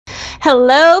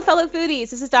Hello, fellow foodies.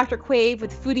 This is Dr. Quave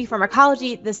with Foodie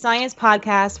Pharmacology, the science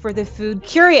podcast for the food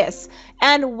curious.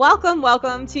 And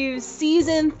welcome to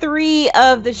season 3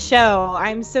 of the show.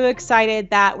 I'm so excited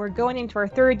that we're going into our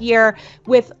third year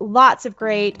with lots of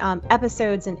great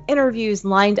episodes and interviews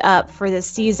lined up for this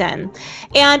season.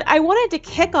 And I wanted to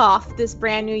kick off this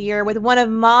brand new year with one of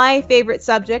my favorite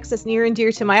subjects that's near and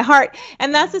dear to my heart,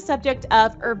 and that's the subject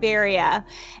of herbaria.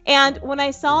 And when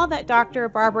I saw that Dr.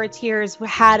 Barbara Thiers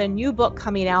had a new book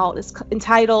coming out, it's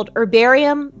entitled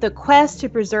Herbarium, The Quest to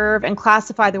Preserve and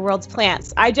Classify the World's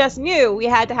Plants, I just knew we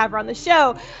had to have her on the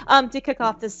show to kick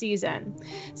off this season.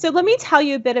 So let me tell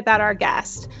you a bit about our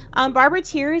guest. Barbara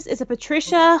Thiers is a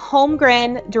Patricia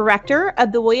Holmgren director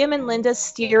of the William and Linda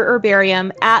Steer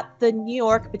Herbarium at the New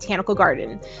York Botanical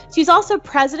Garden. She's also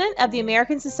president of the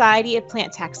American Society of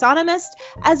Plant Taxonomists,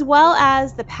 as well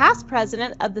as the past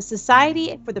president of the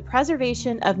Society for the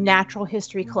Preservation of Natural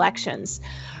History Collections.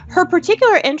 Her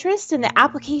particular interest in the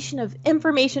application of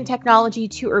information technology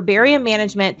to herbarium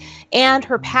management and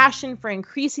her passion for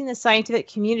increasing the scientific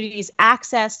community's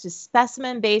access to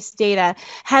specimen-based data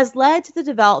has led to the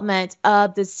development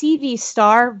of the CV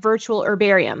Star Virtual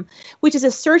Herbarium, which is a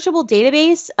searchable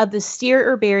database of the Steer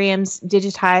Herbarium's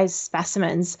digitized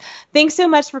specimens. Thanks so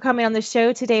much for coming on the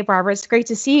show today, Barbara. It's great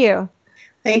to see you.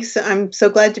 Thanks. I'm so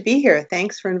glad to be here.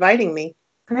 Thanks for inviting me.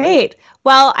 Great.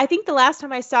 Well, I think the last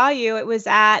time I saw you, it was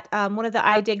at one of the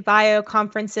iDig Bio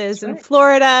conferences in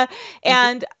Florida.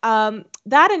 And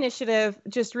that initiative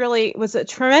just really was a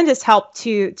tremendous help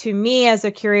to me as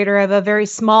a curator of a very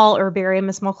small herbarium,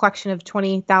 a small collection of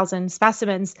 20,000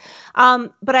 specimens.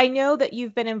 But I know that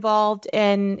you've been involved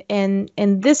in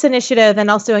this initiative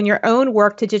and also in your own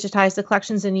work to digitize the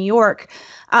collections in New York.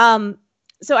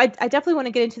 So I definitely want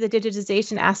to get into the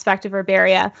digitization aspect of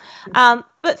herbaria.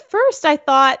 But first, I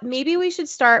thought maybe we should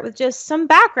start with just some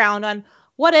background on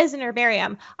what is an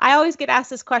herbarium. I always get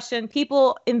asked this question.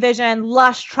 People envision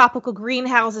lush tropical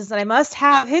greenhouses that I must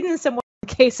have hidden somewhere in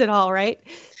case at all, right?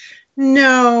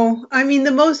 No, I mean,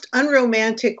 the most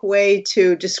unromantic way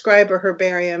to describe a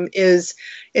herbarium is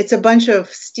it's a bunch of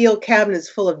steel cabinets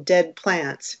full of dead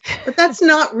plants. But that's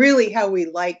not really how we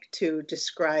like to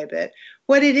describe it.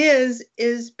 What it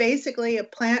is basically a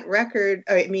plant record,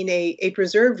 a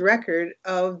preserved record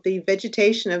of the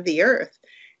vegetation of the earth.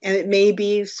 And it may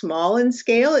be small in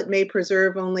scale. It may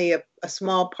preserve only a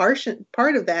small part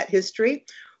of that history,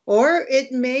 or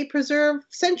it may preserve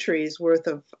centuries worth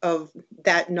of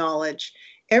that knowledge.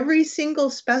 Every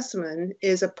single specimen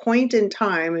is a point in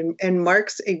time and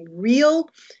marks a real,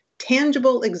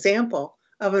 tangible example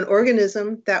of an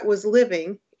organism that was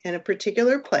living in a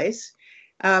particular place.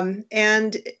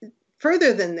 And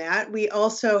further than that, we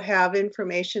also have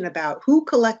information about who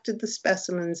collected the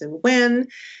specimens and when,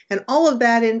 and all of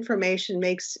that information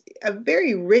makes a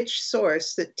very rich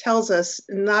source that tells us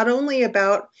not only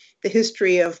about the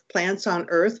history of plants on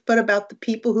Earth, but about the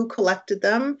people who collected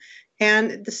them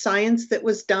and the science that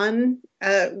was done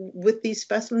with these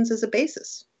specimens as a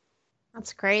basis.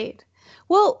 That's great.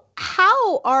 Well,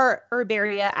 how are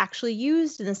herbaria actually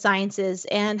used in the sciences,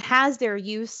 and has their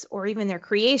use or even their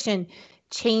creation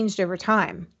changed over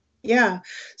time? Yeah.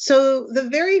 So the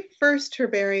very first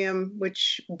herbarium,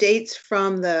 which dates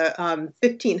from the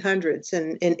 1500s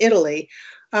in Italy,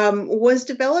 was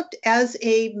developed as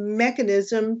a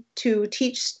mechanism to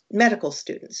teach medical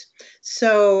students.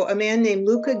 So a man named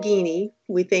Luca Ghini,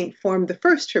 we think, formed the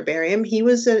first herbarium. He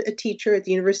was a teacher at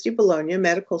the University of Bologna,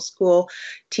 medical school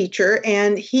teacher,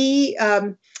 and he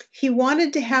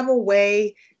wanted to have a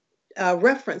way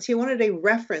reference. He wanted a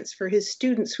reference for his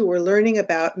students who were learning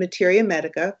about materia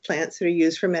medica, plants that are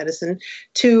used for medicine,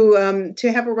 to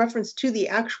have a reference to the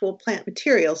actual plant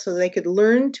material so they could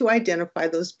learn to identify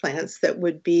those plants that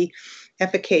would be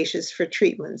efficacious for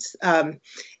treatments.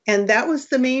 And that was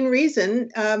the main reason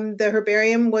the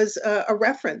herbarium was a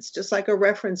reference, just like a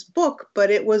reference book, but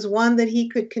it was one that he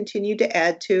could continue to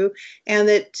add to, and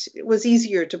that was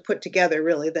easier to put together,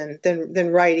 really, than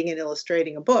writing and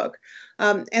illustrating a book.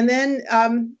 And then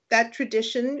that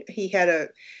tradition, he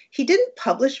didn't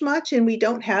publish much, and we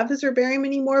don't have his herbarium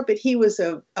anymore, but he was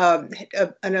an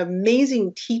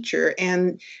amazing teacher,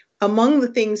 and among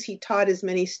the things he taught his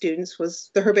many students was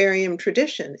the herbarium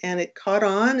tradition, and it caught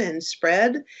on and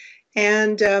spread.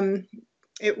 And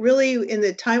it really, in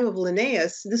the time of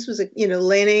Linnaeus, this was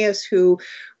Linnaeus who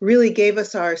really gave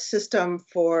us our system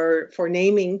for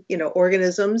naming,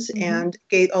 organisms, and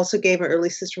also gave an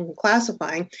early system for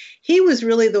classifying. He was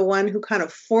really the one who kind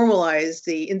of formalized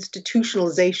the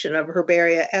institutionalization of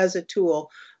herbaria as a tool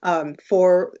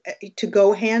to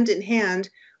go hand in hand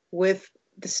with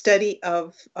the study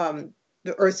of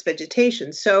the Earth's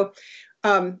vegetation. So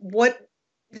What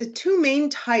the two main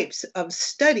types of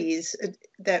studies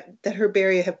that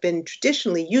herbaria have been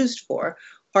traditionally used for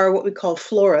are what we call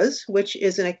floras, which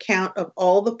is an account of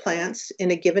all the plants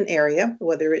in a given area,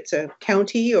 whether it's a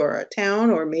county or a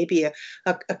town or maybe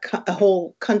a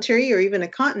whole country or even a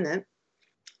continent.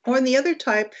 Or in the other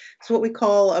type is what we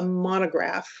call a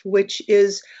monograph, which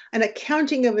is an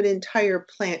accounting of an entire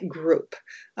plant group.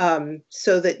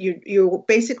 So that you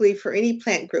basically, for any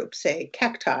plant group, say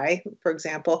cacti, for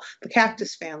example, the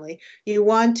cactus family, you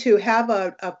want to have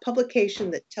a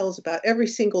publication that tells about every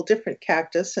single different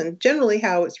cactus and generally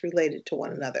how it's related to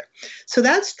one another. So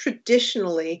that's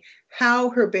traditionally how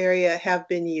herbaria have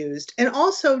been used, and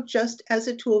also just as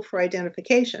a tool for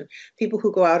identification. People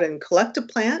who go out and collect a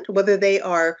plant, whether they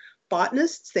are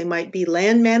botanists, they might be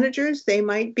land managers, they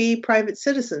might be private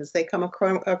citizens. They come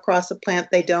across a plant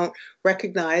they don't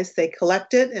recognize, they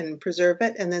collect it and preserve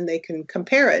it, and then they can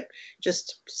compare it,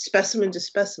 just specimen to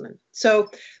specimen. So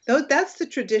that's the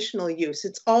traditional use.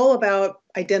 It's all about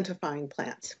identifying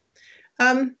plants.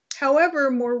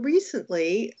 However, more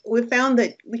recently, we found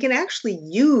that we can actually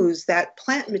use that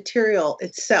plant material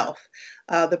itself,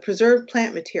 the preserved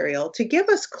plant material, to give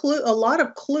us a lot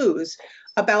of clues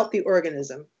about the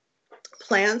organism.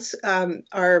 Plants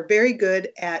are very good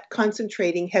at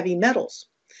concentrating heavy metals,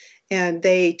 and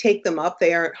they take them up.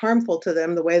 They aren't harmful to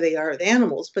them the way they are with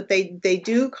animals, but they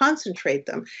do concentrate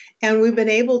them. And we've been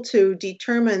able to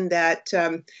determine that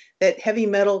that heavy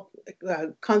metal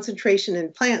concentration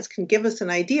in plants can give us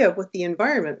an idea of what the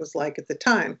environment was like at the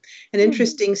time. An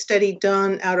interesting study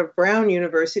done out of Brown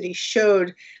University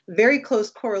showed very close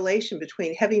correlation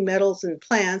between heavy metals in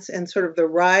plants and sort of the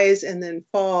rise and then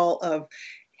fall of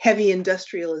heavy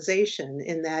industrialization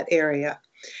in that area.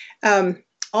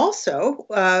 Also,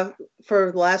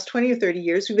 for the last 20 or 30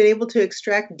 years, we've been able to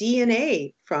extract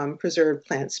DNA from preserved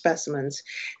plant specimens.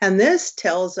 And this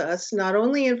tells us not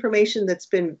only information that's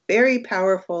been very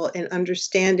powerful in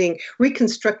understanding,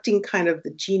 reconstructing kind of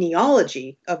the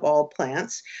genealogy of all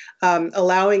plants,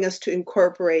 allowing us to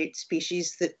incorporate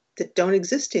species that don't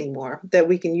exist anymore, that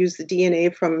we can use the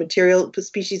DNA from material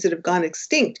species that have gone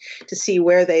extinct to see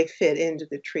where they fit into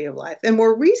the tree of life. And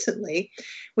more recently,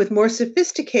 with more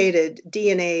sophisticated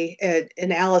DNA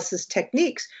analysis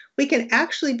techniques, we can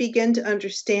actually begin to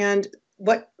understand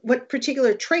what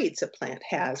particular traits a plant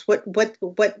has, what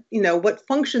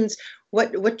functions,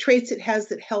 what traits it has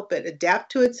that help it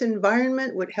adapt to its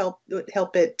environment, would help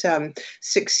it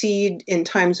succeed in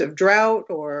times of drought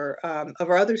or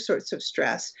other sorts of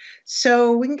stress.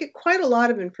 So we can get quite a lot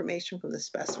of information from the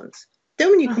specimens. Then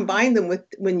when you combine them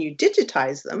when you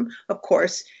digitize them, of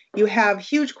course, you have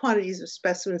huge quantities of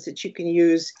specimens that you can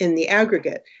use in the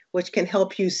aggregate, which can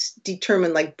help you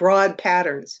determine like broad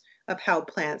patterns of how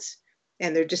plants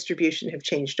and their distribution have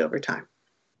changed over time.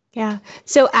 Yeah.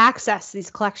 So access to these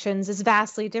collections is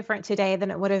vastly different today than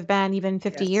it would have been even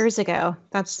 50 years ago.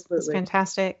 That's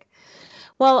fantastic.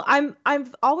 Well,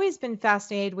 I've always been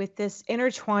fascinated with this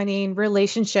intertwining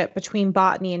relationship between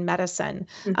botany and medicine.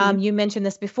 You mentioned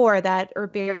this before, that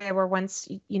herbaria were once,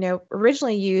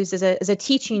 originally used as a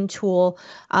teaching tool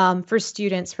for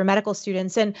students, for medical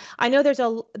students. And I know there's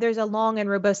a long and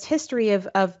robust history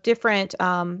of different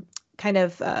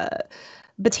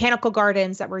botanical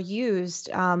gardens that were used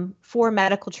for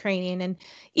medical training. And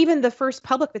even the first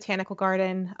public botanical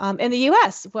garden in the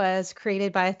U.S. was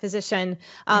created by a physician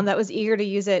that was eager to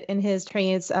use it in his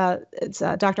training. It's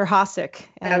Dr. Hossick.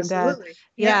 And, Absolutely.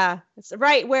 It's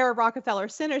right where Rockefeller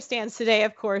Center stands today,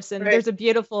 of course. And there's a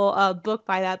beautiful book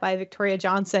by Victoria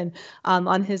Johnson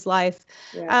on his life.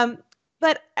 Yeah.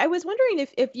 But I was wondering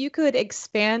if you could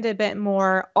expand a bit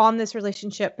more on this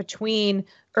relationship between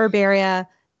herbaria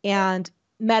and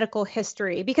medical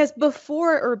history, because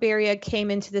before herbaria came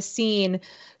into the scene,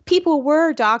 people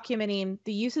were documenting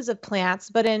the uses of plants,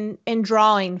 but in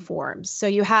drawing forms. So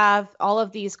you have all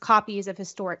of these copies of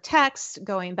historic texts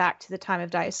going back to the time of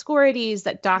Dioscorides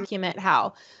that document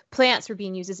how plants were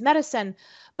being used as medicine.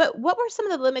 But what were some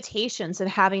of the limitations in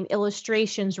having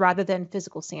illustrations rather than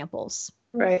physical samples?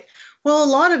 Right. Well, a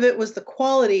lot of it was the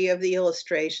quality of the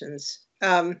illustrations.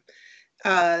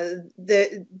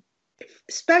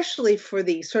 Especially for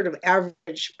the sort of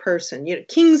average person,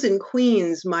 kings and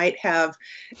queens might have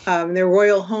their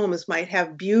royal homes might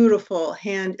have beautiful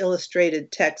hand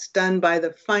illustrated text done by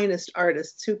the finest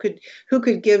artists who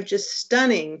could give just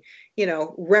stunning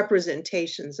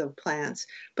representations of plants.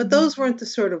 But those weren't the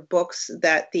sort of books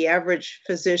that the average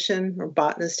physician or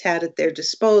botanist had at their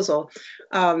disposal.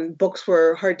 Books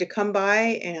were hard to come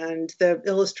by, and the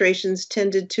illustrations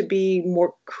tended to be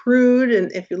more crude.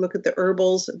 And if you look at the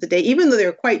herbals of the day, even though they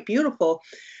were quite beautiful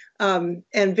and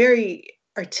very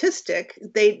artistic,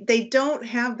 they don't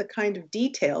have the kind of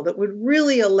detail that would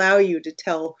really allow you to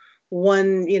tell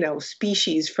one,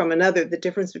 species from another. The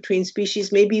difference between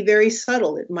species may be very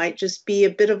subtle. It might just be a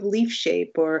bit of leaf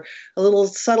shape or a little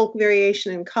subtle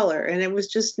variation in color. And it was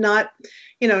just not,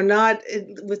 not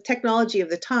with technology of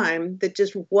the time that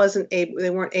just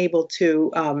they weren't able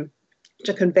to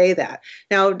convey that.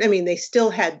 Now, I mean, they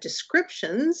still had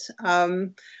descriptions,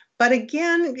 but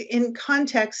again, in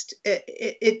context,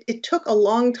 it took a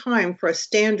long time for a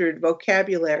standard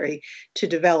vocabulary to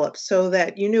develop so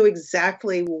that you knew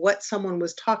exactly what someone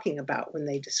was talking about when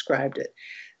they described it.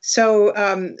 So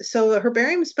the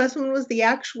herbarium specimen was the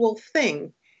actual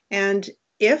thing. And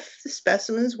if the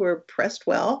specimens were pressed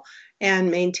well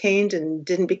and maintained and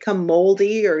didn't become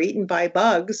moldy or eaten by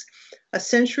bugs, a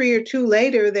century or two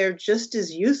later, they're just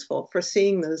as useful for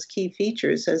seeing those key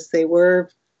features as they were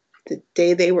the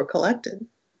day they were collected.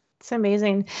 It's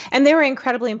amazing. And they were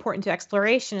incredibly important to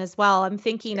exploration as well. I'm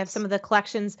thinking of some of the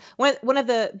collections. One of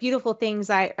the beautiful things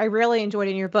I really enjoyed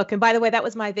in your book, and by the way, that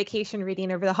was my vacation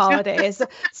reading over the holidays.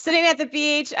 Sitting at the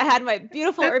beach, I had my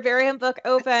beautiful herbarium book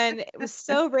open. It was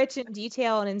so rich in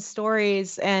detail and in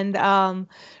stories, and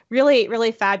really,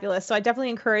 really fabulous. So I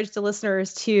definitely encourage the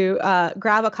listeners to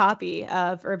grab a copy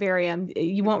of herbarium.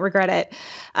 You won't regret it.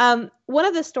 One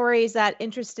of the stories that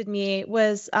interested me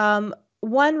was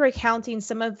one recounting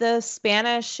some of the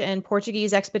Spanish and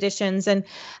Portuguese expeditions and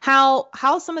how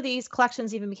some of these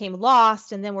collections even became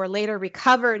lost and then were later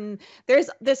recovered. And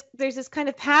there's this kind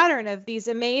of pattern of these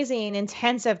amazing,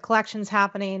 intensive collections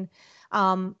happening.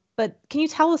 But can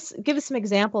you give us some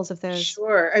examples of those?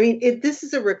 Sure. I mean, this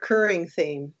is a recurring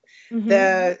theme.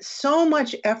 Mm-hmm. So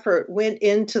much effort went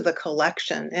into the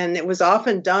collection, and it was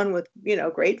often done with,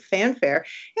 great fanfare.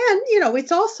 And,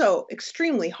 it's also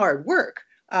extremely hard work.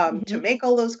 To make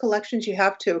all those collections, you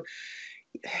have to,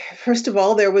 first of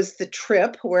all, there was the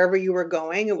trip wherever you were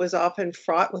going. It was often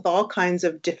fraught with all kinds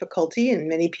of difficulty, and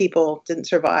many people didn't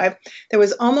survive. There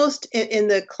was almost, in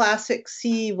the classic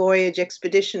sea voyage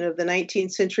expedition of the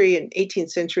 19th century and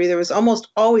 18th century, there was almost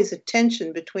always a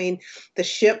tension between the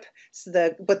ship,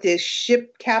 what the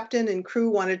ship captain and crew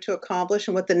wanted to accomplish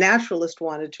and what the naturalist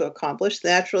wanted to accomplish. The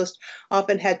naturalist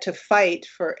often had to fight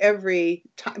for every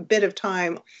bit of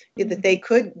time that they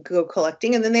could go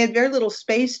collecting, and then they had very little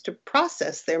space to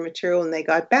process their material when they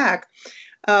got back.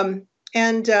 They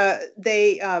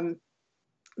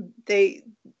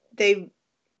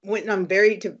went on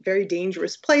to very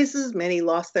dangerous places. Many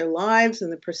lost their lives in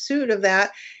the pursuit of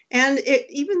that. And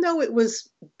even though it was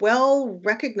well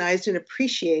recognized and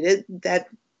appreciated that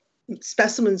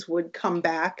specimens would come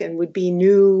back and would be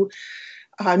new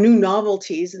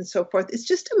novelties and so forth, it's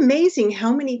just amazing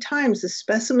how many times the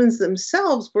specimens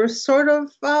themselves were sort of,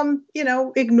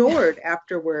 ignored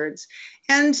afterwards.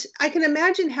 And I can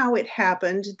imagine how it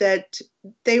happened that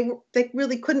they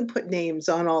really couldn't put names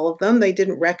on all of them. They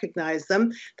didn't recognize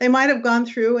them. They might have gone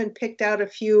through and picked out a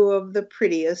few of the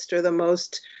prettiest or the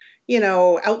most,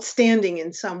 outstanding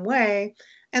in some way,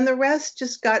 and the rest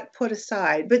just got put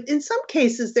aside. But in some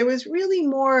cases, there was really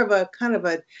more of a kind of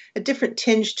a different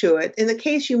tinge to it. In the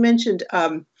case you mentioned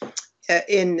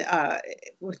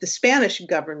with the Spanish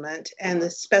government and the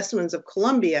specimens of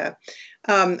Colombia,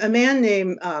 a man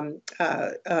named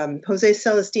Jose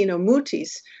Celestino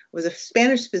Mutis was a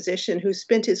Spanish physician who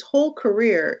spent his whole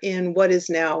career in what is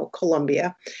now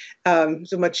Colombia.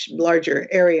 It's a much larger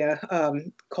area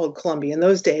called Colombia in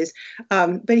those days.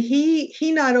 But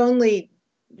he not only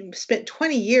spent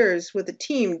 20 years with a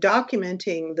team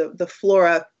documenting the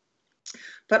flora,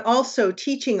 but also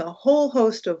teaching a whole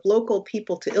host of local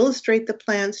people to illustrate the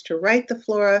plants, to write the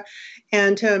flora,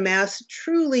 and to amass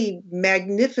truly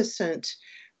magnificent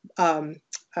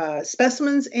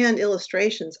specimens and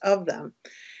illustrations of them.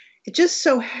 It just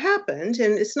so happened,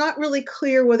 and it's not really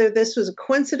clear whether this was a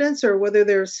coincidence or whether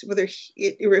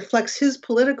it reflects his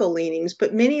political leanings,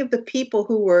 but many of the people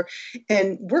who were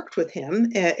and worked with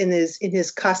him in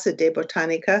his Casa de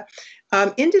Botanica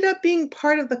ended up being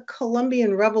part of the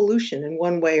Colombian Revolution in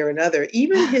one way or another.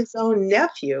 Even his own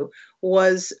nephew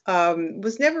was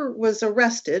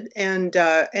arrested and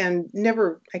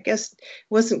never, I guess,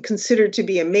 wasn't considered to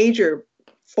be a major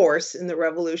force in the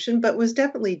revolution, but was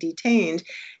definitely detained.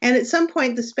 And at some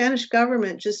point, the Spanish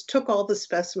government just took all the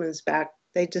specimens back.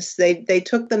 They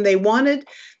took them. They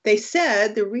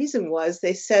said the reason was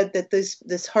that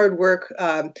this hard work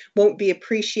won't be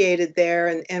appreciated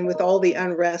there, and with all the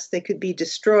unrest, they could be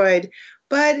destroyed.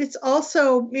 But it's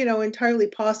also, entirely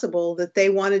possible that they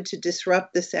wanted to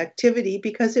disrupt this activity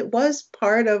because it was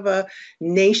part of a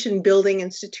nation building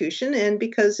institution, and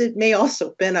because it may also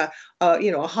have been a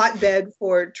hotbed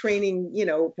for training,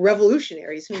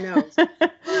 revolutionaries, who knows.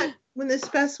 But when the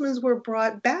specimens were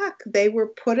brought back, they were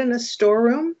put in a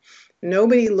storeroom.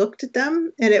 Nobody looked at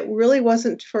them, and it really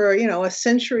wasn't for, a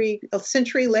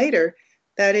century later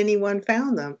that anyone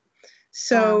found them.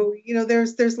 So, Wow.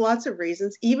 there's lots of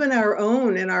reasons, even in our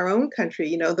own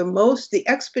country, the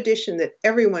expedition that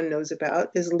everyone knows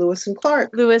about is Lewis and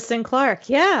Clark. Lewis and Clark.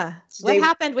 Yeah. What They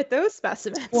happened with those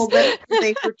specimens? Well,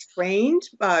 they were trained.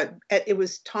 It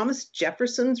was Thomas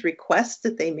Jefferson's request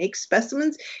that they make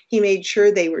specimens. He made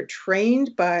sure they were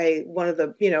trained by one of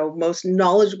the most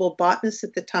knowledgeable botanists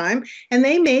at the time, and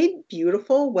they made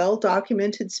beautiful,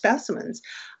 well-documented specimens.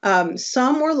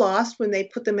 Some were lost when they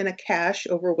put them in a cache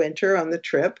over winter on the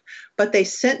trip, but they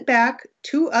sent back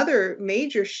 2 other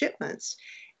major shipments.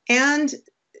 And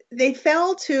they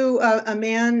fell to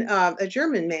a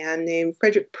German man named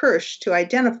Frederick Persch to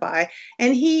identify,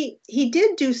 and he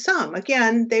did do some.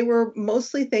 Again, they were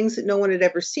mostly things that no one had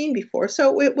ever seen before,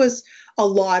 so it was a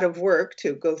lot of work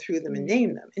to go through them and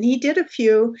name them. And he did a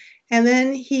few, and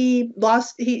then he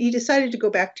decided to go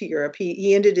back to Europe.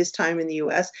 He ended his time in the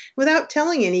U.S. Without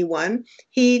telling anyone.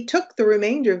 He took the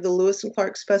remainder of the Lewis and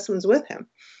Clark specimens with him.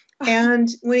 And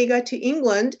when he got to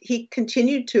England, he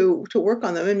continued to work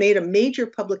on them and made a major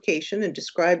publication and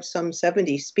described some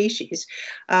 70 species.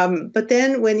 But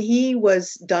then when he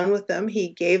was done with them, he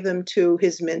gave them to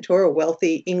his mentor, a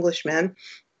wealthy Englishman,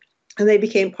 and they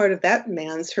became part of that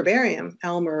man's herbarium,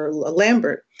 Aylmer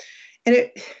Lambert. And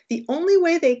the only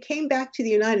way they came back to the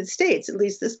United States, at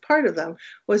least this part of them,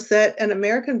 was that an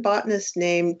American botanist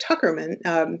named Tuckerman,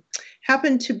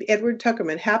 Edward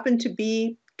Tuckerman, happened to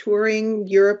be touring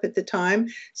Europe at the time,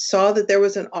 saw that there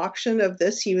was an auction of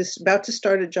this. He was about to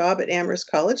start a job at Amherst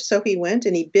College, so he went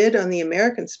and he bid on the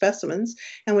American specimens.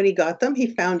 And when he got them, he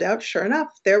found out, sure enough,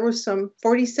 there were some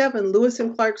 47 Lewis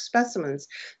and Clark specimens.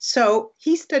 So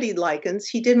he studied lichens.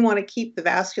 He didn't want to keep the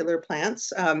vascular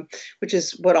plants, which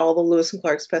is what all the Lewis and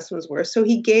Clark specimens were. So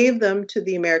he gave them to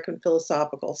the American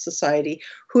Philosophical Society,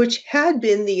 which had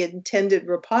been the intended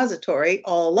repository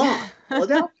all along,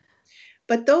 Philadelphia.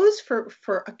 But those for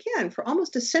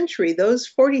almost a century, those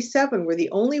 47 were the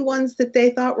only ones that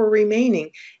they thought were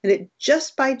remaining. And it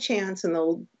just by chance in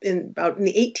the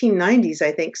 1890s,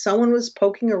 I think, someone was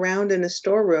poking around in a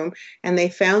storeroom and they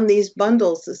found these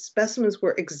bundles. The specimens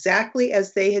were exactly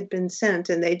as they had been sent,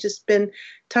 and they'd just been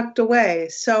tucked away.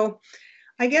 So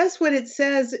I guess what it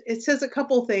says a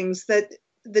couple things: that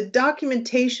the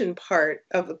documentation part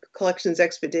of a collections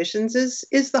expeditions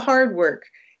is the hard work.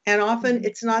 And often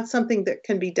it's not something that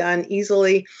can be done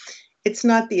easily. It's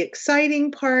not the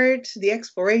exciting part. The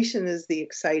exploration is the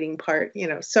exciting part,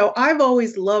 So I've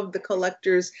always loved the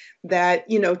collectors that,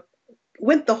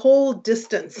 went the whole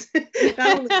distance,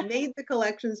 not only made the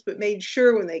collections, but made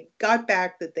sure when they got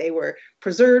back that they were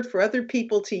preserved for other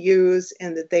people to use,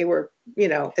 and that they were,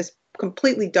 as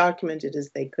completely documented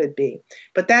as they could be.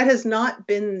 But that has not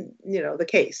been, the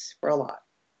case for a lot.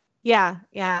 Yeah.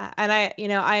 And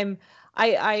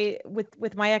I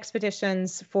with my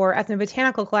expeditions for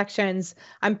ethnobotanical collections,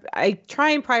 I try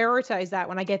and prioritize that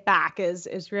when I get back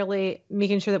is really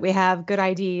making sure that we have good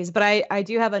IDs. But I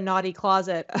do have a naughty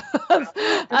closet of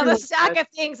a stack of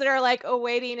things that are like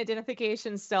awaiting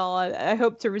identification still. I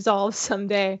hope to resolve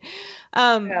someday.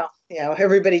 Yeah,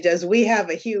 everybody does. We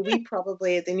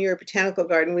probably at the New York Botanical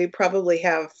Garden, we probably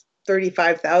have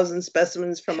 35,000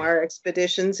 specimens from our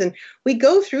expeditions, and we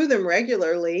go through them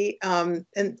regularly. And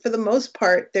for the most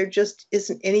part, there just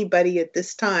isn't anybody at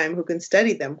this time who can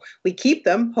study them. We keep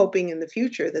them, hoping in the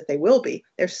future that they will be.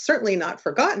 They're certainly not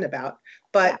forgotten about,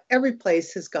 but every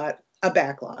place has got a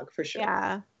backlog for sure.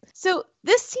 Yeah. So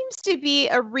this seems to be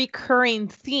a recurring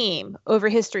theme over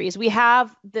histories. We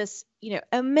have this,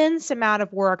 immense amount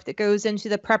of work that goes into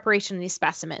the preparation of these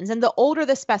specimens. And the older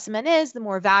the specimen is, the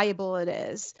more valuable it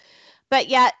is. But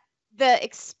yet the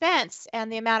expense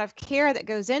and the amount of care that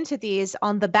goes into these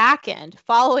on the back end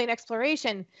following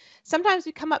exploration, sometimes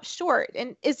we come up short.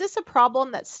 And is this a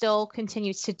problem that still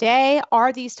continues today?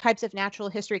 Are these types of natural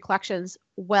history collections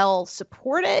well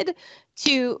supported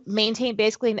to maintain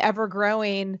basically an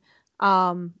ever-growing,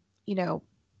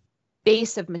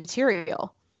 base of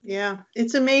material? Yeah,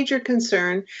 it's a major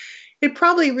concern. It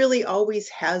probably really always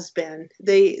has been.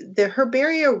 The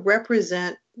herbaria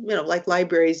represent, like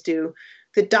libraries do,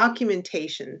 the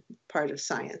documentation part of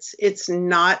science. It's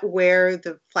not where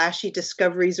the flashy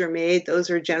discoveries are made.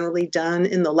 Those are generally done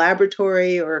in the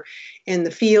laboratory or in the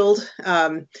field.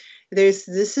 This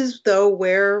is though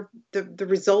where the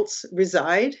results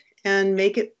reside and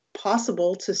make it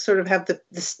possible to sort of have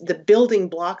the building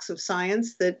blocks of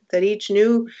science that each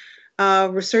new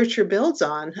researcher builds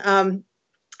on.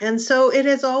 And so it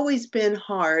has always been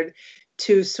hard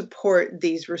to support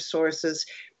these resources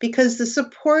because the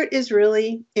support is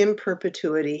really in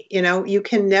perpetuity. You know, you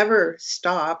can never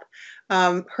stop.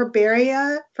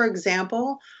 Herbaria, for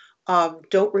example,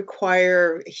 don't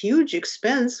require huge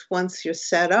expense once you're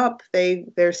set up.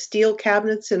 They're steel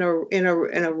cabinets in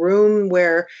a room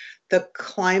where the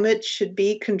climate should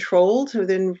be controlled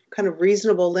within kind of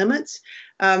reasonable limits,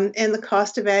 and the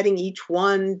cost of adding each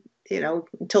one, you know,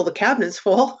 until the cabinet's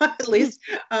full, at least,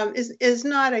 is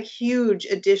not a huge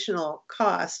additional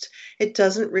cost. It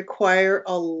doesn't require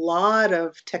a lot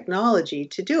of technology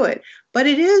to do it, but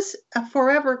it is a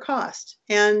forever cost,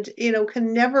 and you know,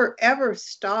 can never ever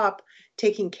stop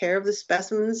taking care of the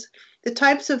specimens. The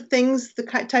types of things, the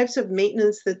types of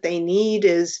maintenance that they need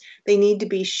is they need to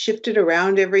be shifted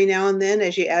around every now and then.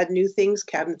 As you add new things,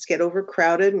 cabinets get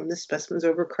overcrowded. When the specimen's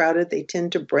overcrowded, they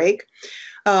tend to break.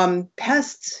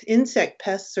 Pests, insect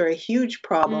pests are a huge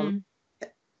problem.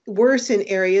 Worse in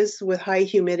areas with high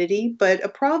humidity, but a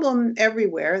problem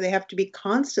everywhere. They have to be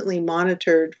constantly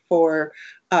monitored for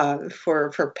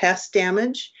pest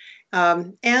damage.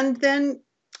 And then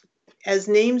as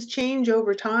names change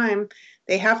over time,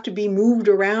 they have to be moved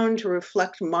around to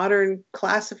reflect modern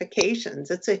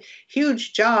classifications. It's a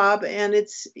huge job, and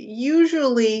it's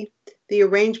usually the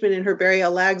arrangement in herbaria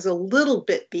lags a little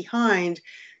bit behind,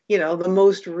 you know, the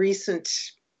most recent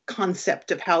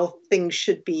concept of how things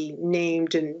should be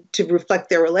named and to reflect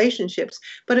their relationships.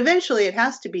 But eventually it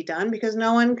has to be done because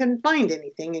no one can find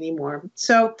anything anymore.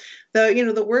 So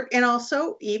the work, and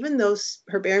also even those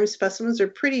herbarium specimens are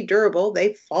pretty durable.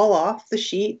 They fall off the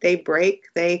sheet, they break,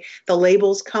 the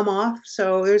labels come off.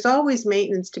 So there's always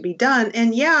maintenance to be done.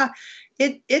 And yeah,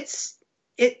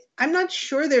 I'm not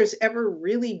sure there's ever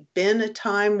really been a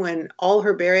time when all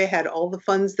herbaria had all the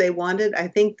funds they wanted. I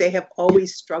think they have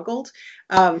always struggled.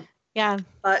 Yeah.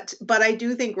 But I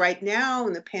do think right now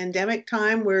in the pandemic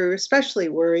time, we're especially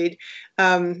worried.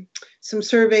 Some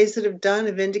surveys that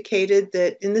have indicated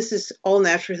that, and this is all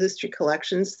natural history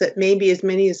collections, that maybe as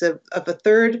many as a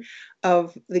third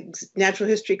of the natural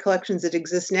history collections that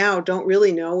exist now don't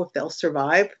really know if they'll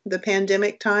survive the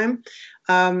pandemic time.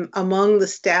 Among the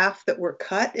staff that were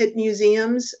cut at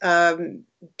museums to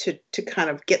kind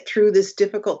of get through this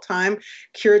difficult time,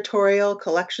 curatorial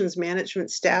collections management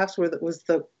staffs was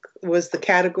the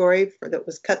category that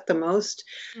was cut the most.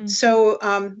 So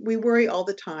we worry all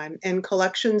the time, and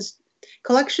collections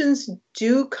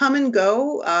do come and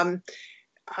go.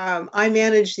 I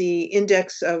manage the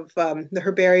index of the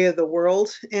herbaria of the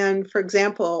world. And for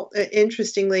example,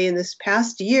 interestingly, in this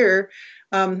past year,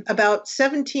 about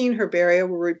 17 herbaria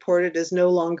were reported as no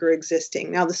longer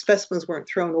existing. Now, the specimens weren't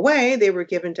thrown away, they were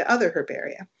given to other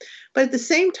herbaria. But at the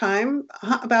same time,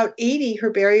 about 80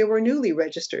 herbaria were newly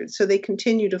registered, so they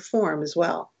continue to form as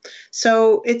well.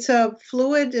 So it's a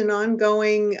fluid and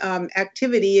ongoing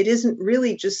activity. It isn't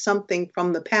really just something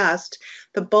from the past.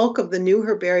 The bulk of the new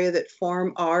herbaria that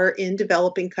form are in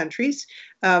developing countries,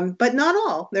 but not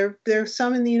all. There are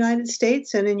some in the United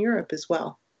States and in Europe as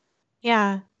well.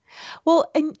 Yeah. Well,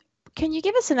 and can you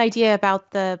give us an idea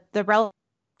about the relative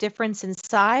difference in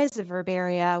size of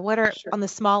herbaria? What are on the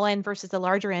small end versus the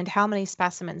larger end? How many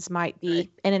specimens might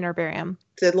be in an herbarium?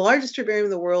 The largest herbarium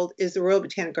in the world is the Royal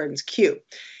Botanic Gardens Kew.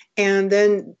 And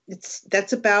then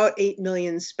that's about 8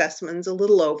 million specimens, a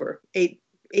little over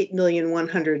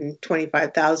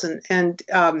 8,125,000.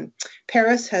 And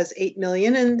Paris has 8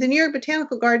 million, and the New York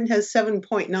Botanical Garden has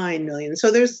 7.9 million. So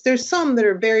there's some that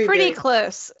are very pretty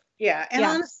close. Yeah, and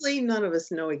honestly, none of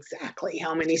us know exactly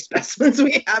how many specimens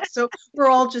we have, so we're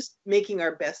all just making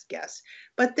our best guess.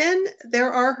 But then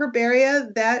there are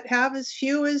herbaria that have as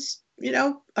few as, you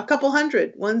know, a couple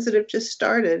hundred, ones that have just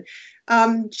started.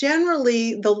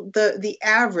 Generally, the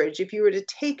average, if you were to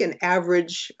take an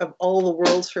average of all the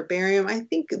world's herbarium, I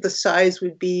think the size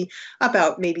would be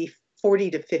about maybe 40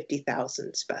 to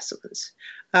 50,000 specimens.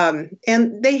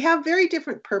 And they have very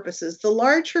different purposes. The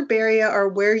large herbaria are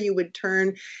where you would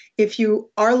turn if you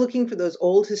are looking for those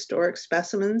old historic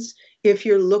specimens, if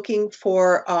you're looking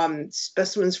for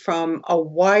specimens from a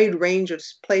wide range of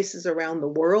places around the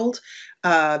world,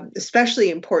 especially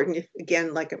important if,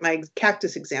 again, like my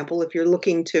cactus example, if you're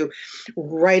looking to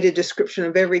write a description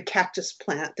of every cactus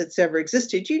plant that's ever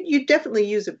existed, you definitely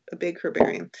use a big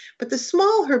herbarium. But the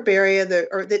small herbaria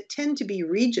that tend to be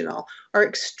regional are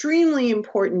extremely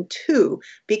important too,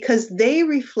 because they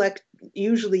reflect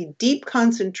usually deep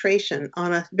concentration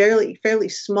on a fairly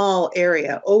small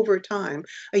area over time.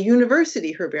 A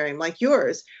university herbarium like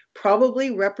yours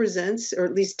probably represents, or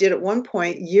at least did at one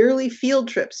point, yearly field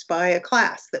trips by a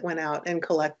class that went out and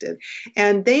collected.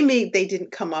 And they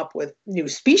didn't come up with new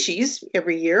species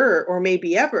every year or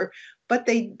maybe ever, but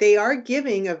they are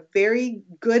giving a very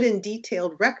good and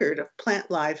detailed record of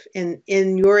plant life in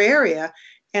your area.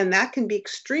 And that can be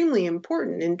extremely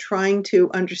important in trying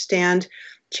to understand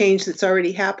change that's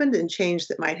already happened and change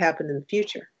that might happen in the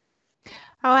future.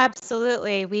 Oh,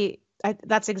 absolutely.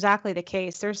 That's exactly the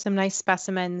case. There's some nice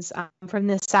specimens from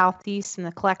the Southeast in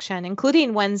the collection,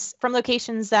 including ones from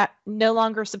locations that no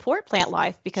longer support plant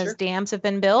life because Sure. dams have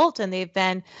been built and they've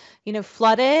been,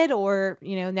 flooded, or,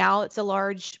 now it's a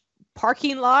large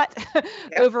parking lot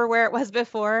over where it was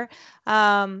before.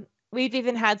 We've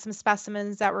even had some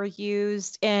specimens that were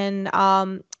used in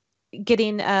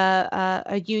getting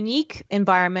a unique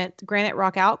environment, granite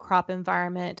rock outcrop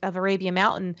environment of Arabian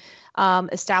Mountain,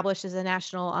 established as a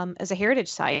national, as a heritage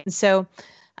site. And so,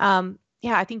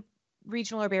 I think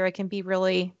regional herbaria can be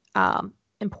really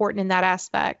important in that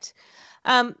aspect.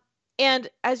 And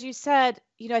as you said,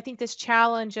 I think this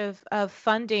challenge of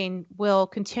funding will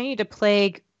continue to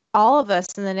plague all of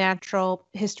us in the natural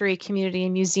history community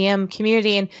and museum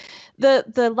community. And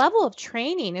the level of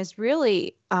training is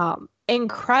really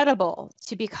incredible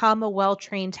to become a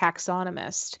well-trained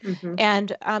taxonomist. Mm-hmm.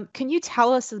 And can you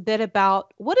tell us a bit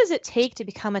about what does it take to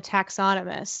become a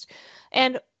taxonomist?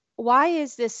 And why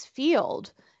is this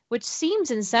field, which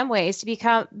seems in some ways to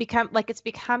become like it's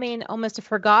becoming almost a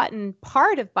forgotten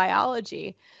part of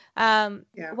biology,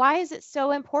 why is it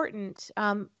so important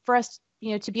for us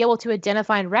to be able to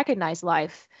identify and recognize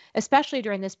life, especially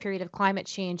during this period of climate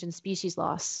change and species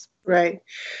loss? Right.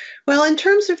 Well, in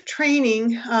terms of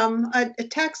training, a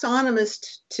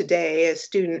taxonomist today, a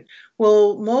student,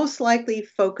 will most likely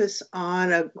focus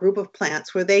on a group of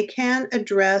plants where they can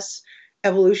address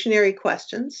evolutionary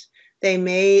questions. They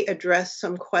may address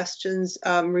some questions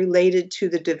related to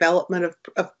the development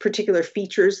of particular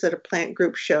features that a plant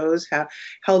group shows,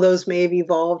 how those may have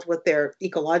evolved, what their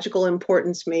ecological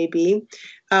importance may be.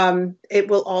 It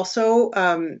will also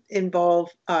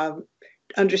involve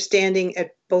understanding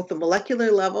at both the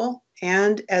molecular level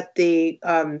and at the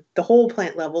whole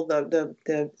plant level,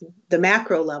 the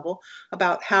macro level,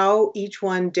 about how each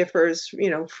one differs,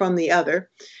 from the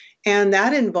other. And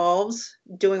that involves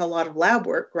doing a lot of lab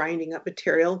work, grinding up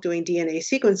material, doing DNA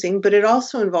sequencing, but it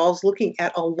also involves looking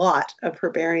at a lot of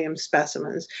herbarium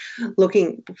specimens,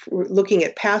 looking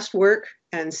at past work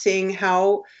and seeing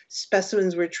how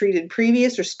specimens were treated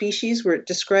previous, or species were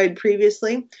described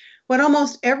previously. What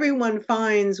almost everyone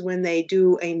finds when they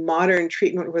do a modern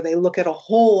treatment where they look at a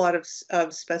whole lot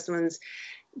of specimens,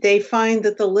 they find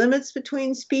that the limits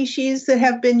between species that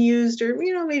have been used are,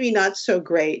 maybe not so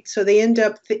great. So they end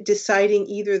up deciding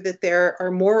either that there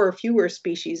are more or fewer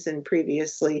species than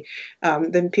previously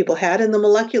than people had. And the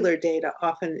molecular data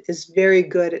often is very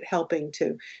good at helping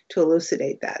to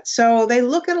elucidate that. So they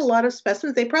look at a lot of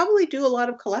specimens. They probably do a lot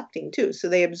of collecting too. So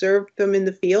they observe them in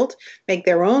the field, make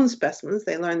their own specimens.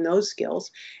 They learn those skills.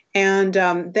 And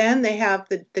then they have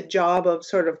the job of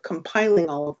sort of compiling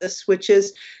all of this, which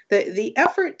is the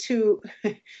effort to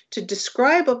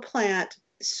describe a plant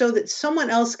so that someone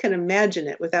else can imagine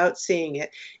it without seeing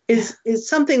it is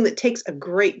something that takes a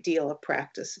great deal of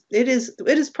practice. It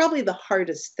is probably the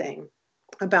hardest thing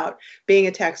about being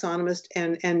a taxonomist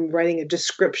and writing a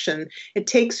description. It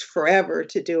takes forever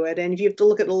to do it. And if you have to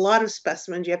look at a lot of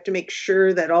specimens, you have to make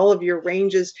sure that all of your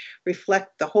ranges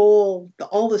reflect all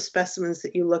the specimens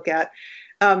that you look at.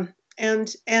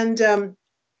 And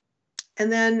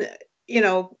then,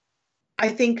 I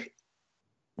think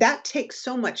that takes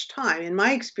so much time. In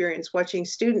my experience watching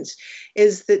students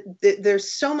is that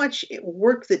there's so much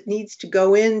work that needs to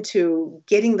go into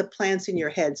getting the plants in your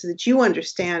head so that you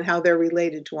understand how they're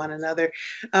related to one another.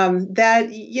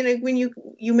 That, when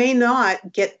you may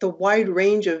not get the wide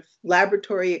range of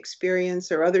laboratory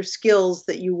experience or other skills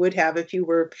that you would have if you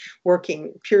were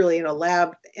working purely in a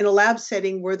lab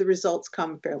setting where the results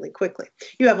come fairly quickly.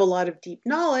 You have a lot of deep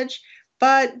knowledge,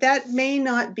 but that may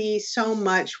not be so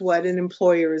much what an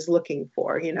employer is looking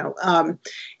for,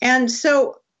 and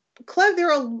so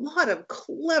there are a lot of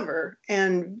clever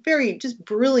and very just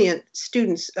brilliant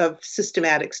students of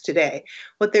systematics today.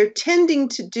 What they're tending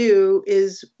to do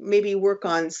is maybe work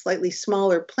on slightly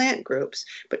smaller plant groups,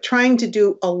 but trying to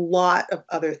do a lot of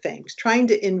other things, trying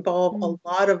to involve a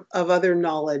lot of other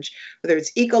knowledge, whether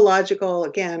it's ecological,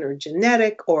 again, or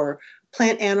genetic, or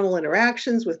plant-animal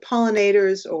interactions with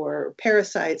pollinators or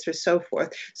parasites or so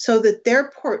forth, so that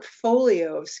their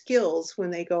portfolio of skills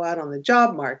when they go out on the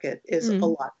job market is a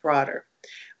lot broader.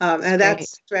 And that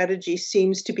strategy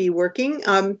seems to be working.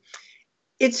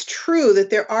 It's true that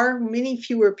there are many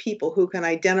fewer people who can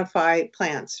identify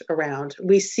plants around.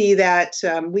 We see that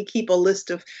we keep a list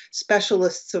of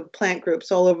specialists of plant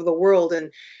groups all over the world,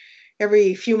 and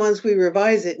every few months we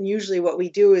revise it. And usually what we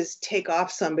do is take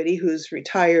off somebody who's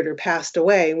retired or passed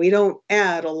away. We don't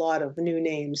add a lot of new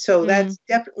names. So that's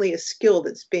definitely a skill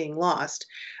that's being lost.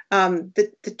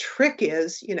 The trick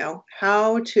is,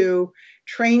 how to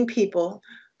train people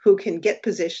who can get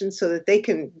positions so that they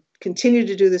can continue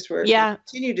to do this work,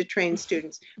 continue to train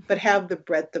students, but have the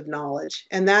breadth of knowledge.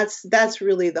 And that's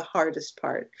really the hardest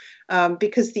part,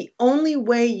 because the only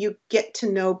way you get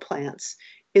to know plants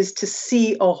is to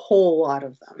see a whole lot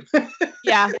of them.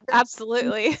 Yeah,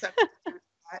 absolutely.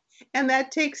 And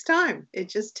that takes time. It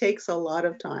just takes a lot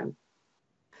of time.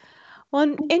 Well,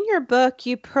 in your book,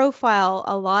 you profile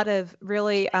a lot of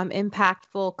really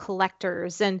impactful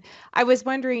collectors. And I was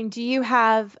wondering, do you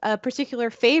have a particular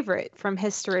favorite from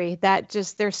history that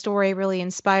just their story really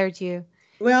inspired you?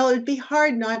 Well, it'd be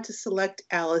hard not to select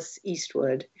Alice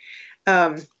Eastwood.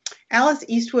 Alice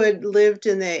Eastwood lived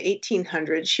in the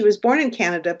 1800s. She was born in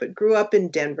Canada, but grew up in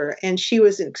Denver. And she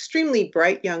was an extremely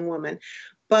bright young woman.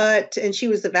 And she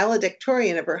was the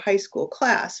valedictorian of her high school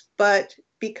class. But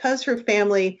because her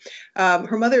family,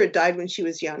 her mother had died when she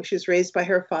was young. She was raised by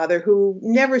her father, who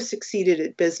never succeeded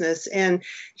at business, and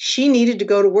she needed to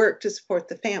go to work to support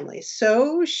the family.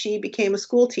 So she became a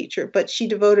school teacher, but she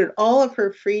devoted all of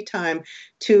her free time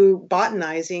to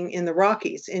botanizing in the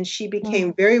Rockies, and she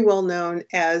became very well known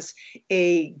as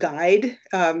a guide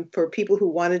for people who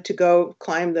wanted to go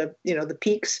climb the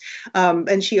peaks.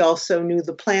 And she also knew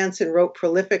the plants and wrote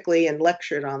prolifically and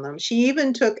lectured on them. She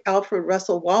even took Alfred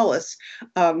Russel Wallace.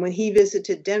 When he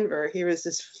visited Denver, here is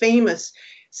this famous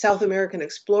South American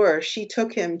explorer. She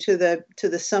took him to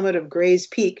the summit of Gray's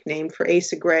Peak, named for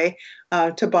Asa Gray,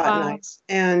 to botanize. Wow.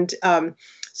 And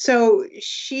so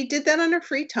she did that on her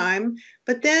free time.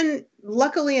 But then,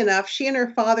 luckily enough, she and her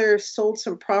father sold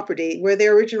some property where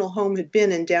their original home had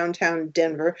been in downtown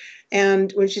Denver.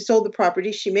 And when she sold the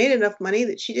property, she made enough money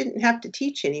that she didn't have to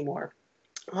teach anymore.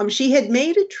 She had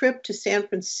made a trip to San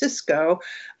Francisco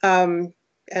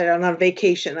on a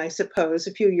vacation, I suppose,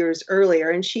 a few years earlier,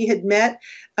 and she had met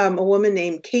a woman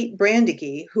named Kate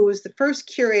Brandegee, who was the first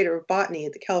curator of botany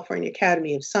at the California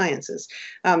Academy of Sciences.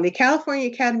 The California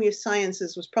Academy of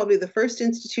Sciences was probably the first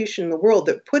institution in the world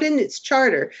that put in its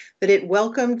charter that it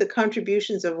welcomed the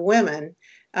contributions of women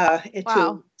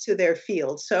to their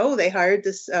field. So they hired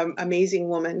this amazing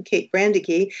woman, Kate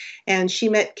Brandegee, and she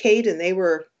met Kate, and they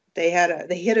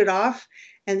hit it off.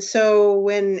 And so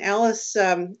when Alice,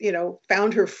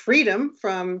 found her freedom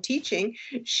from teaching,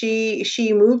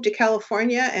 she moved to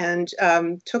California and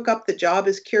took up the job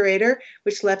as curator,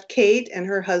 which left Kate and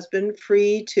her husband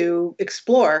free to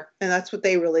explore. And that's what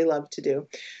they really love to do.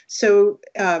 So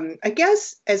I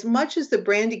guess as much as the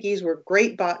Brandegees were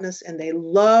great botanists and they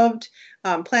loved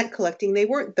plant collecting, they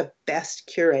weren't the best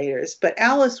curators, but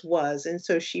Alice was. And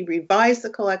so she revised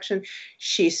the collection.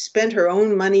 She spent her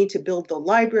own money to build the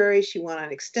library. She went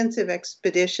on extensive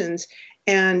expeditions,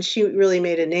 and she really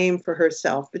made a name for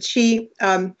herself. But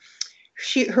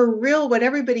what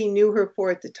everybody knew her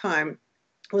for at the time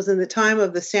was in the time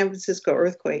of the San Francisco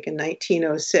earthquake in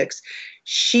 1906.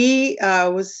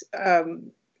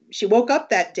 She woke up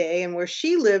that day, and where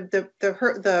she lived,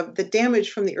 the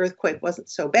damage from the earthquake wasn't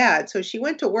so bad. So she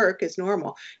went to work as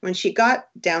normal. When she got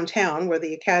downtown, where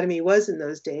the academy was in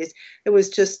those days, it was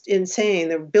just insane.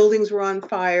 The buildings were on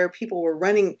fire. People were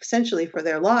running essentially for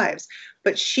their lives.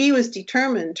 But she was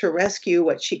determined to rescue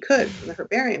what she could from the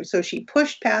herbarium. So she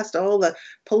pushed past all the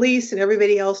police and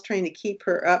everybody else trying to keep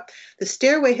her up. The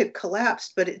stairway had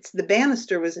collapsed, but the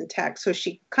banister was intact. So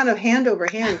she kind of hand over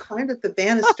hand climbed up the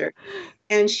banister.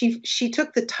 And she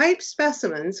took the type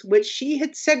specimens, which she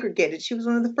had segregated. She was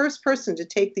one of the first person to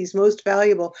take these most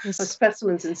valuable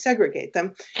specimens and segregate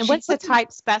them. And what's the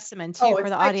type specimen, too, for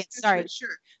the audience? Sorry.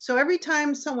 Sure. So every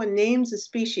time someone names a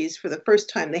species for the first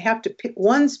time, they have to pick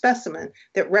one specimen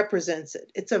that represents it.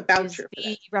 It's a voucher.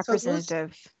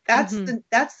 Representative. So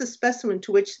that's the specimen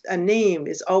to which a name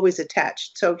is always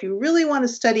attached. So if you really want to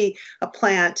study a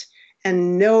plant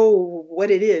and know what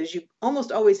it is, you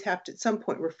almost always have to at some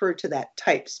point refer to that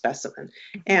type specimen.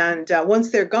 And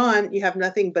once they're gone, you have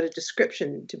nothing but a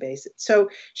description to base it. So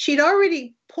she'd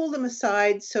already pulled them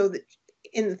aside so that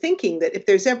in the thinking that if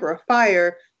there's ever a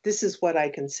fire, this is what I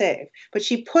can save. But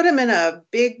she put them in a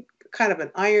big kind of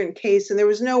an iron case, and there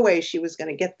was no way she was going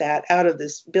to get that out of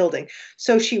this building.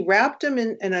 So she wrapped them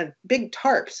in a big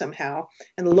tarp somehow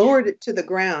and lowered it to the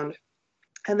ground.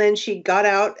 And then she got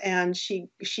out and she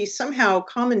somehow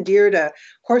commandeered a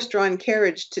horse-drawn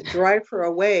carriage to drive her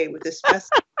away with this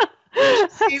specimen.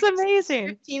 That's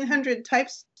amazing. 1,500 type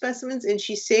specimens, and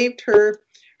she saved her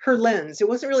lens. It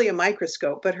wasn't really a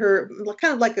microscope, but her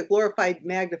kind of like a glorified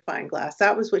magnifying glass.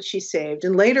 That was what she saved.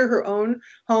 And later her own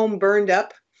home burned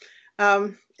up.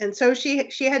 And so she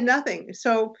had nothing.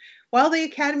 So while the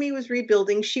academy was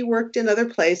rebuilding, she worked in other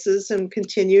places and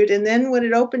continued. And then when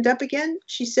it opened up again,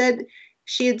 she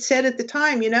had said at the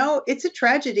time, it's a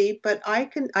tragedy, but I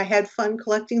had fun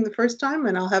collecting the first time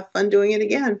and I'll have fun doing it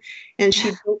again. And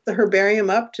she built the herbarium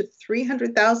up to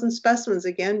 300,000 specimens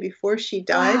again before she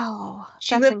died. Wow,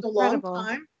 she lived incredible. A long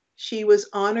time. She was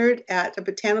honored at a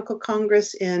botanical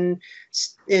congress in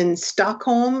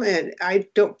Stockholm, and I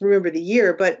don't remember the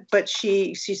year, but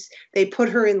they put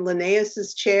her in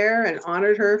Linnaeus's chair and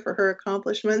honored her for her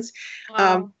accomplishments.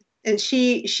 Wow. And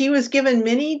she was given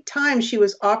many times. She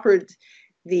was offered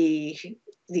the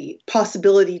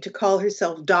possibility to call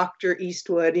herself Dr.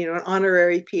 Eastwood, an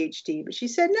honorary PhD, but she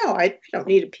said, no, I don't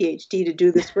need a PhD to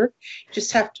do this work. You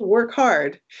just have to work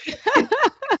hard.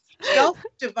 She also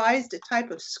devised a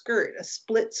type of skirt, a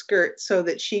split skirt, so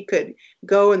that she could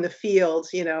go in the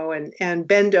fields, and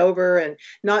bend over and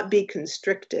not be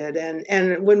constricted.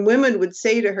 And when women would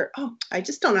say to her, "Oh, I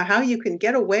just don't know how you can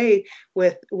get away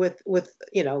with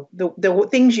the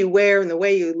things you wear and the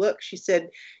way you look," she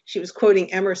said, she was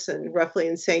quoting Emerson roughly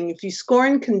and saying, "If you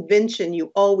scorn convention,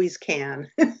 you always can."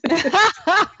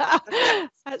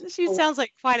 She sounds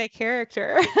like quite a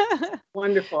character.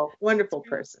 Wonderful, wonderful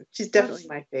person. She's definitely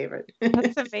my favorite.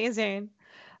 That's amazing.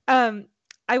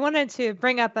 I wanted to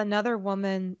bring up another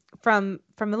woman from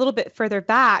a little bit further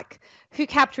back who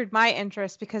captured my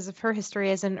interest because of her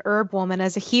history as an herb woman,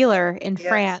 as a healer in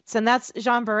France. And that's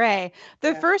Jeanne Barré,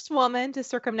 the first woman to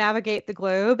circumnavigate the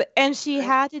globe. And she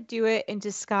had to do it in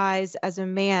disguise as a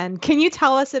man. Can you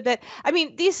tell us a bit? I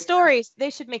mean, these stories, they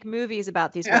should make movies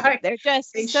about these women. They're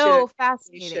just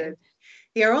fascinating.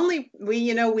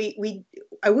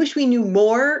 I wish we knew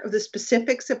more of the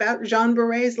specifics about Jeanne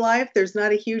Barré's life. There's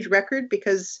not a huge record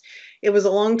because it was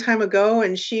a long time ago,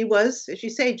 and she was, as you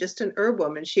say, just an herb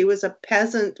woman. She was a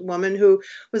peasant woman who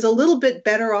was a little bit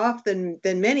better off than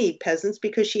many peasants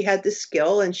because she had the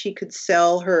skill and she could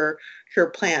sell her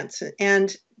plants.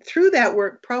 And through that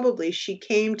work, probably she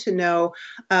came to know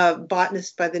a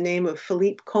botanist by the name of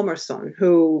Philippe Commerson,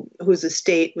 whose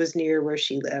estate was near where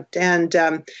she lived. And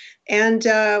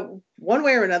one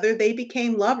way or another, they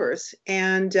became lovers.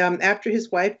 And after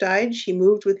his wife died, she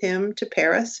moved with him to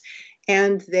Paris,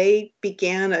 and they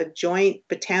began a joint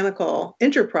botanical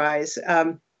enterprise.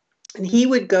 And he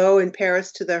would go in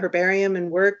Paris to the herbarium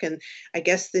and work, and I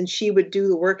guess then she would do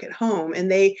the work at home. And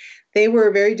they were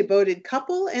a very devoted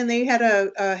couple, and they had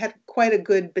had quite a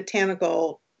good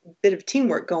botanical bit of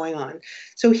teamwork going on.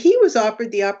 So he was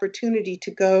offered the opportunity to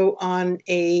go on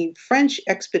a French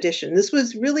expedition. This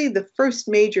was really the first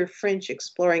major French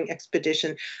exploring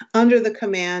expedition under the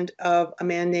command of a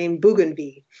man named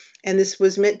Bougainville. And this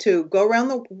was meant to go around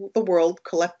the world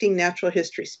collecting natural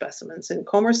history specimens. And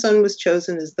Commerson was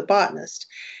chosen as the botanist.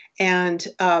 And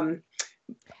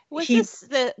when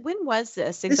was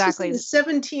this exactly? This was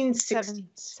in the 1760s.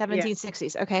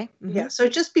 1760s. Okay. Mm-hmm. Yeah. So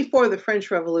just before the French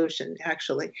Revolution,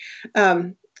 actually.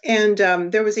 There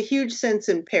was a huge sense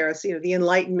in Paris, the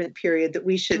Enlightenment period, that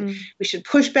we should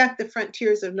push back the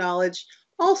frontiers of knowledge.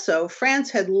 Also,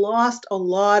 France had lost a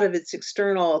lot of its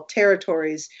external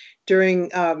territories during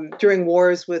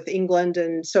wars with England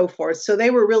and so forth. So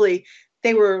they were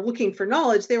looking for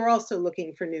knowledge. They were also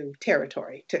looking for new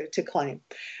territory to claim.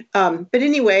 But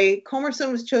anyway,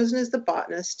 Commerson was chosen as the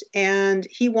botanist, and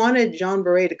he wanted Jeanne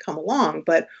Barré to come along,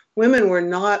 but women were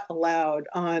not allowed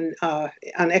on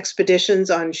expeditions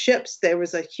on ships. There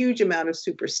was a huge amount of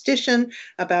superstition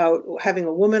about having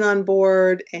a woman on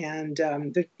board, and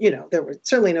there were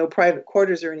certainly no private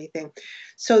quarters or anything.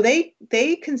 So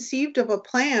they conceived of a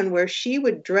plan where she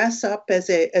would dress up as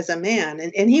a man,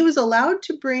 and he was allowed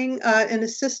to bring an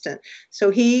assistant.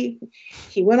 So he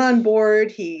went on board.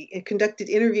 He conducted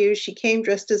interviews. She came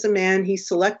dressed as a man. He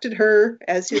selected her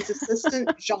as his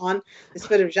assistant, Jeanne.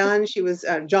 Instead of Jeanne, she was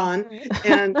Jeanne Jean,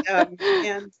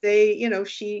 and they,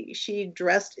 she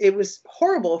dressed. It was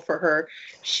horrible for her.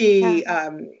 She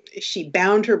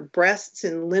bound her breasts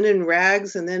in linen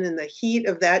rags, and then in the heat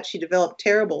of that, she developed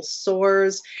terrible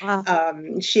sores. Wow.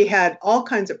 She had all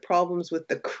kinds of problems with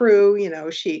the crew.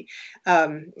 She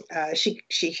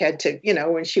had to,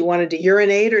 when she wanted to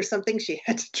urinate or something, she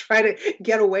had to try to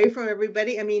get away from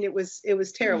everybody. I mean, it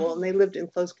was terrible, and they lived in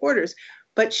close quarters.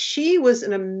 But she was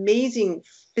an amazing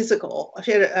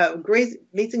she had a great,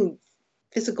 amazing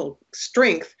physical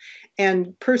strength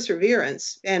and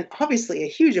perseverance, and obviously a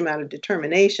huge amount of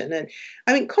determination. And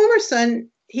I mean, Commerson,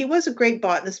 he was a great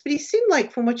botanist, but he seemed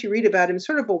like, from what you read about him,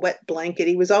 sort of a wet blanket.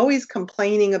 He was always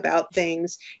complaining about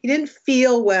things. He didn't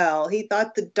feel well. He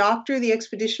thought the doctor of the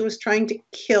expedition was trying to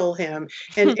kill him.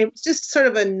 And it was just sort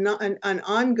of an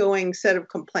ongoing set of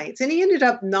complaints. And he ended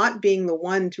up not being the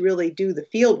one to really do the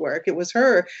field work. It was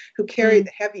her who carried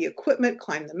the heavy equipment,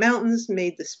 climbed the mountains,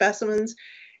 made the specimens.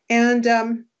 And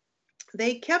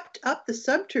they kept up the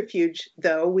subterfuge,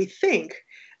 though, we think,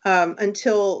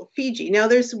 until Fiji. Now,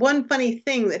 there's one funny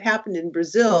thing that happened in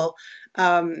Brazil.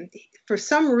 For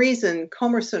some reason,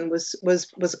 Commerson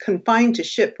was confined to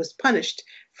ship, was punished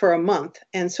for a month.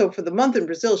 And so for the month in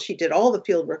Brazil, she did all the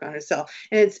field work on herself.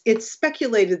 And it's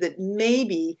speculated that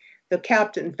maybe the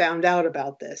captain found out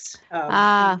about this.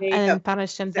 And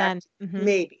punished him then. Mm-hmm.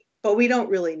 Maybe. But we don't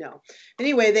really know.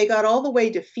 Anyway, they got all the way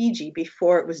to Fiji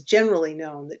before it was generally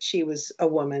known that she was a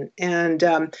woman. And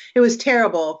it was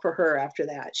terrible for her after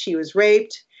that. She was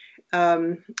raped,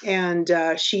 and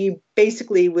she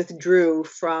basically withdrew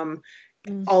from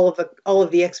all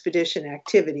of the expedition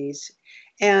activities.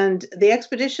 And the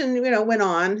expedition, went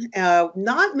on.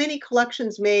 Not many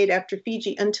collections made after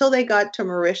Fiji until they got to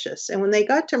Mauritius. And when they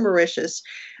got to Mauritius,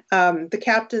 the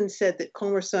captain said that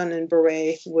Commerson and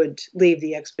Beret would leave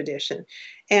the expedition.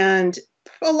 And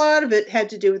a lot of it had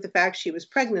to do with the fact she was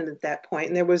pregnant at that point,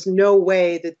 and there was no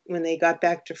way that when they got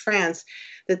back to France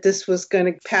that this was going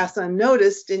to pass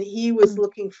unnoticed. And he was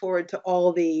looking forward to all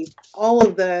of the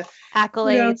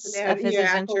accolades of his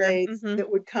adventure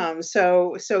that would come.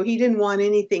 So he didn't want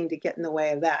anything to get in the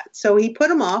way of that. So he put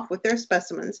them off with their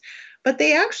specimens. But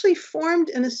they actually formed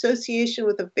an association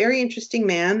with a very interesting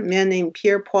man, a man named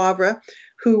Pierre Poivre,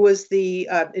 who was the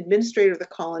administrator of the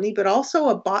colony, but also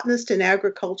a botanist and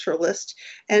agriculturalist,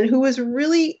 and who was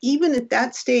really, even at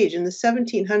that stage in the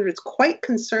 1700s, quite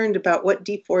concerned about what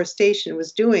deforestation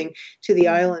was doing to the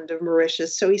island of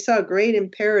Mauritius. So he saw a great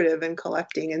imperative in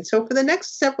collecting. And so for the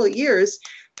next several years,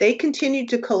 they continued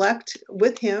to collect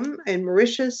with him in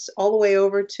Mauritius all the way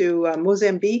over to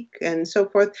Mozambique and so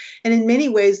forth. And in many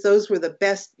ways, those were the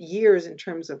best years in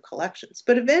terms of collections.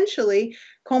 But eventually,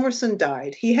 Commerson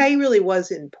died. He really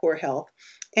was in poor health.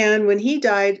 And when he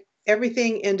died,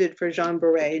 everything ended for Jean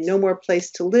Beret. No more place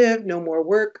to live, no more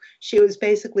work. She was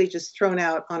basically just thrown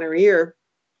out on her ear.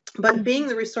 But being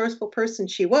the resourceful person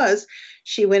she was,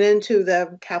 she went into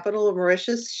the capital of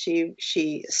Mauritius.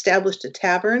 She established a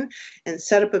tavern and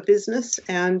set up a business.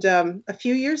 And a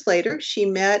few years later, she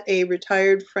met a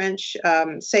retired French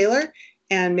sailor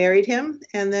and married him,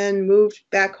 and then moved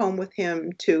back home with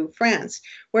him to France,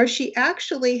 where she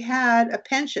actually had a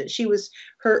pension.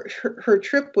 Her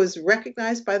trip was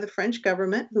recognized by the French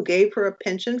government, who gave her a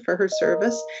pension for her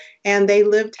service, and they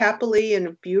lived happily in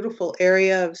a beautiful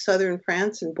area of southern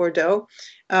France in Bordeaux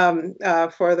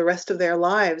for the rest of their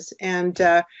lives. And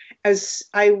as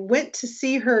I went to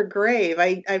see her grave,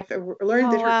 I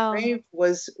learned that her grave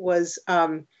was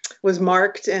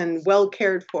marked and well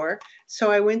cared for. So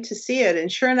I went to see it,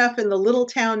 and sure enough, in the little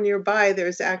town nearby,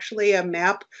 there's actually a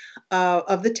map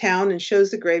of the town and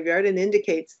shows the graveyard and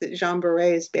indicates that Jean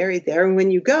Beret is buried there. And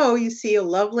when you go, you see a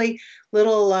lovely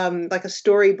little, like a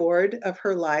storyboard of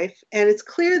her life. And it's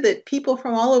clear that people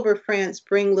from all over France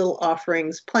bring little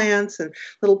offerings, plants and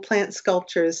little plant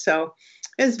sculptures. So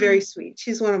it's very sweet.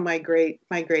 She's one of my great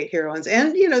heroines.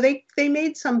 And, they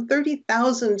made some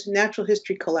 30,000 natural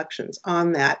history collections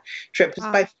on that trip. It's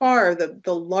by far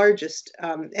the largest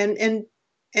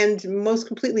and most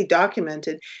completely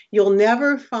documented. You'll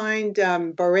never find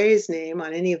Baret's name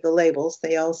on any of the labels.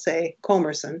 They all say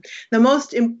Commerson. The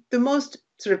most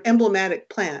sort of emblematic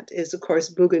plant is, of course,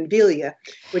 Bougainvillea,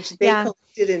 which they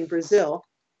collected in Brazil.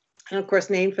 And of course,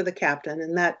 named for the captain.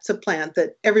 And that's a plant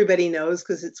that everybody knows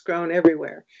because it's grown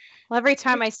everywhere. Well, every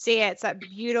time I see it, it's that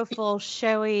beautiful,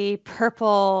 showy,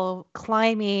 purple,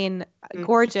 climbing,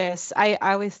 gorgeous. I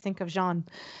always think of Jean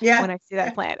when I see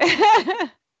that plant.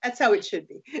 That's how it should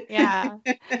be. Yeah.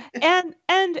 And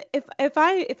if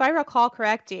I recall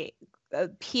correctly,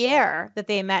 Pierre that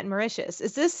they met in Mauritius,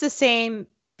 is this the same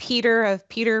Peter of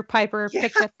Peter Piper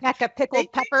picked a peck of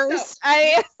pickled peppers.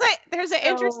 So. There's an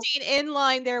interesting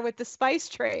inline there with the spice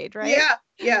trade, right?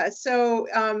 Yeah. So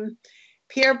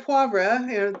Pierre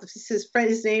Poivre,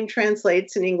 his name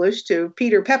translates in English to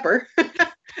Peter Pepper,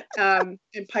 and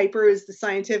Piper is the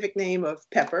scientific name of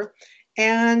pepper.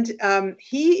 And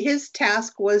his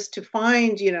task was to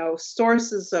find,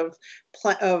 sources of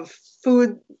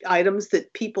food items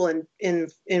that people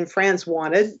in France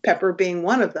wanted, pepper being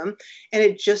one of them. And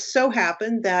it just so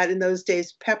happened that in those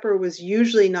days, pepper was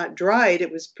usually not dried;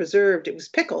 it was preserved, it was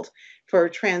pickled for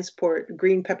transport,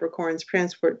 green peppercorns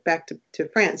transport back to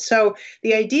France. So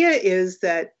the idea is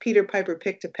that Peter Piper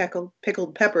picked a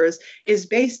pickled peppers is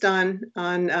based on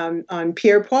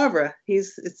Pierre Poivre.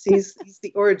 He's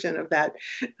the origin of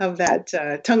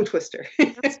that tongue twister.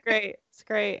 That's great. It's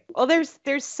great. Well,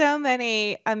 there's so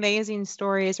many amazing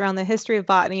stories around the history of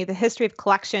botany, the history of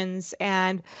collections,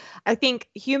 and I think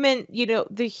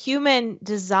the human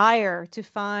desire to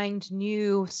find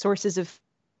new sources of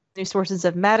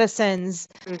medicines,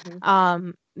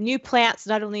 new plants,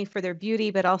 not only for their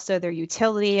beauty, but also their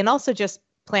utility, and also just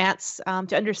plants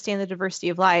to understand the diversity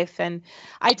of life. And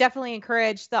I definitely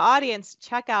encourage the audience to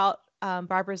check out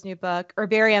Barbara's new book,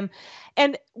 Herbarium.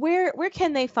 And where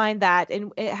can they find that?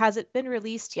 And has it been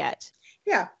released yet?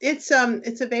 Yeah, it's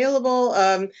available.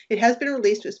 It has been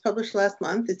released. It was published last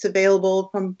month. It's available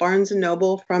from Barnes and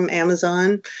Noble, from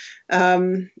Amazon,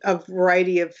 a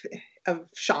variety of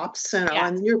shops, and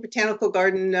the New York Botanical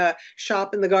Garden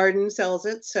shop in the garden sells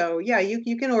it. So yeah,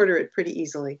 you can order it pretty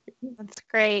easily. That's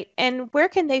great. And where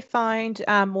can they find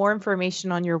more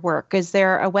information on your work? Is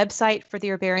there a website for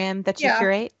the herbarium that you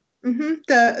curate? Mm-hmm.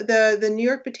 The New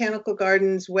York Botanical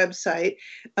Gardens website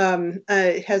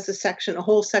has a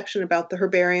whole section about the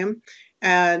herbarium.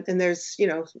 And there's,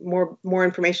 more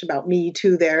information about me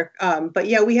too there. But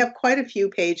yeah, we have quite a few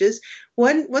pages.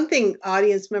 One thing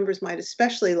audience members might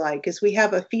especially like is we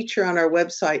have a feature on our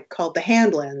website called The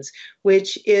Hand Lens,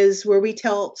 which is where we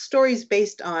tell stories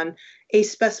based on a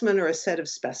specimen or a set of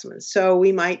specimens. So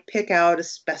we might pick out a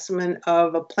specimen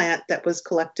of a plant that was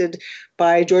collected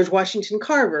by George Washington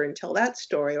Carver and tell that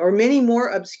story, or many more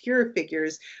obscure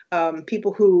figures,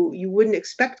 people who you wouldn't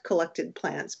expect collected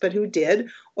plants, but who did,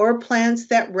 or plants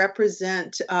that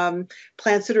represent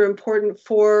plants that are important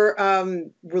for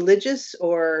religious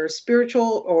or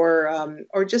spiritual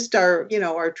or just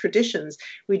our traditions.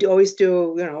 We always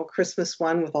do a Christmas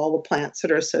one with all the plants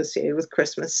that are associated with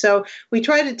Christmas. So we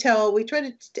try to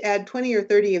add 20 or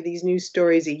 30 of these news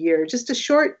stories a year, just a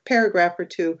short paragraph or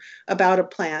two about a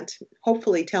plant,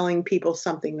 hopefully telling people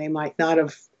something they might not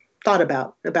have thought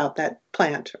about that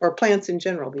plant or plants in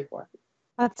general before.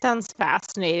 That sounds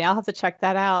fascinating. I'll have to check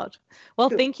that out. Well,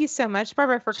 Thank you so much,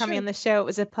 Barbara, for coming on the show. It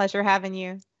was a pleasure having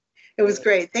you. It was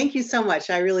great. Thank you so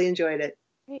much. I really enjoyed it.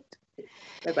 Great.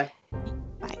 Bye-bye.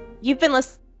 Bye. You've been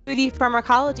listening to Foodie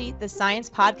Pharmacology, the science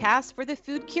podcast for the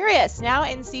food curious, now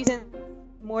in season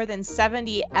more than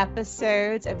 70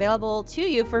 episodes available to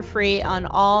you for free on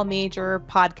all major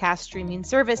podcast streaming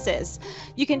services.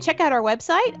 You can check out our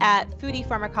website at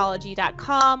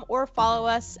foodiepharmacology.com or follow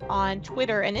us on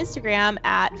Twitter and Instagram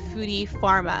at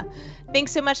foodiepharma.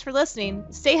 Thanks so much for listening.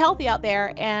 Stay healthy out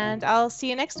there, and I'll see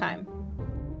you next time.